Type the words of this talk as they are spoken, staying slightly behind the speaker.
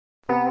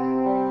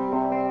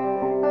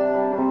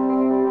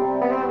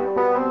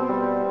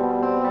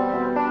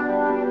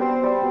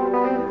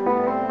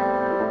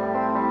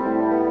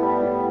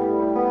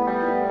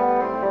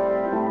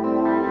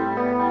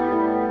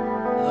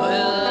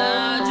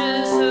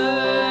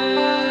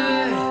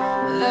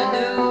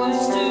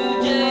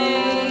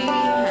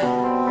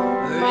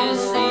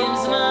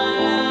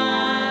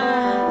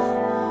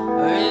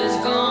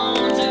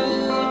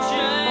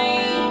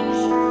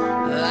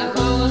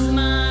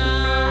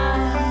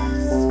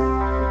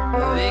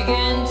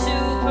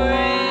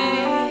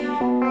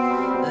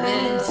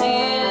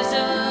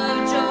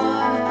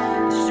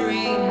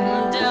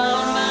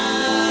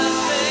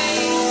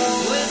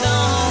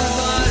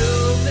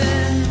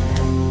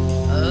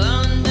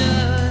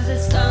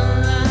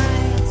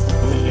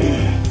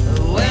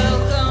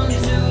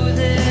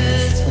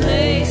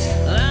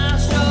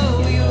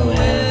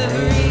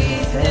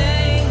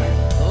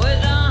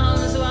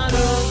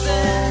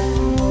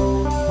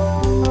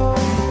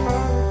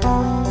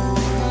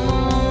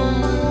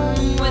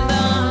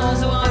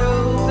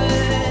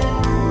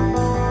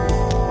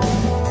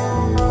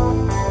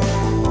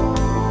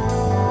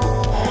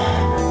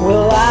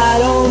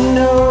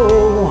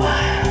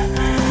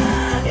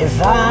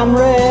I'm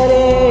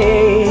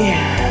ready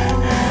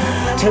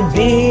to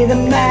be the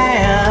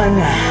man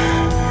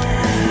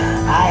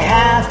I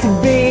have to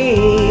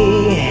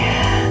be.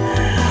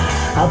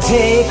 I'll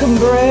take a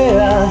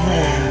breath,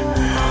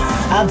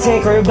 I'll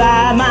take her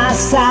by my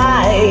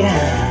side.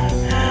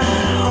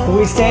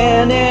 We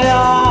stand it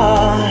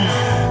up,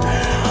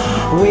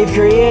 we've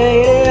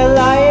created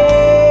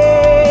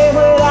life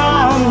with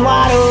arms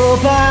wide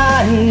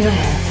open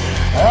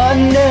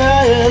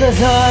under the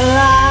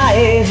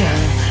sunlight.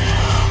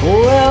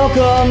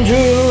 Welcome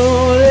to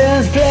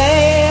this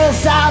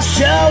place, I'll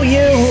show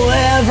you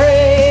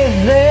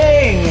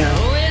everything.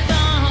 With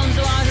arms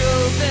wide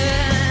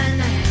open,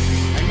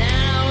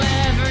 now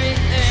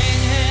everything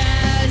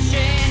has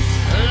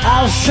changed.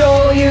 I'll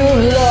show you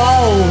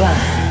love,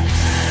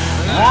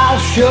 I'll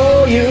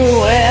show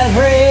you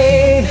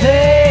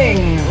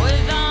everything.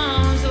 With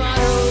arms wide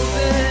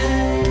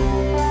open,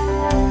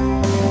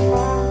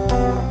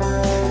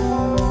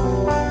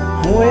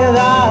 With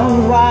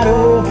arms wide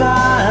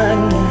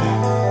open,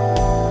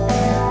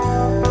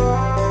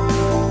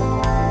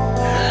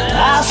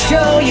 I'll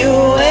show you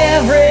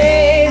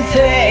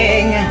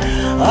everything.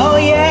 Oh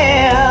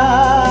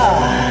yeah,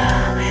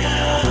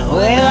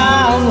 with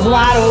arms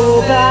wide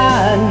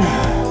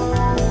open.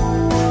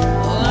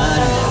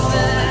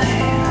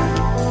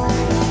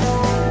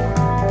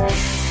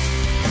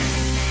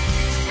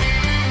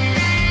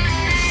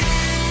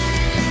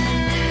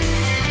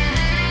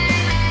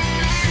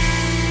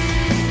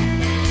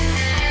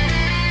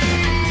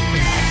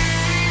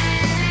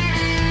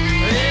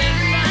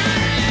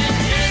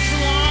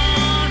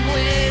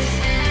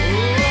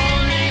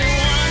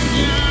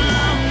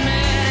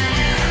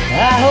 I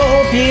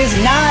hope he's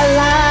not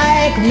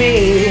like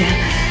me,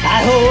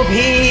 I hope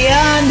he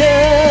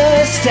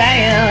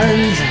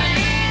understands.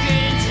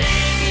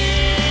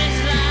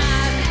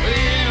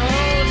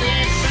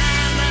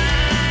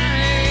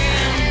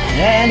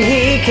 And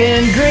he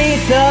can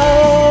greet the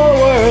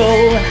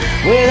world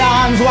with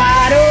arms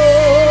wide open.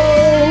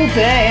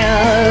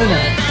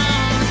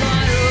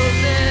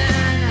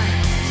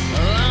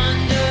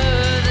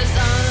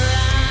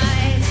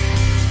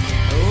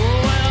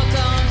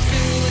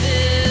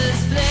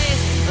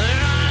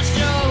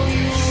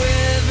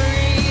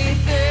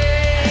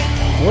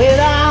 With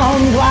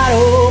arms wide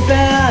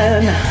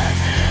open,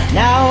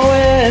 now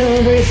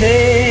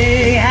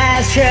everything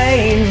has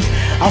changed.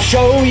 I'll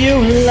show you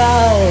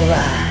love,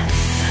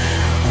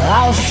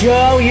 I'll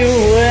show you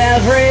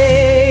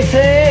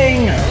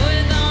everything.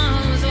 with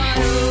arms wide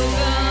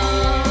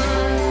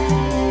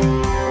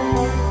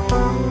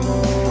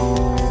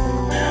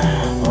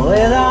open,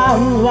 With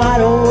arms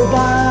wide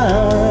open.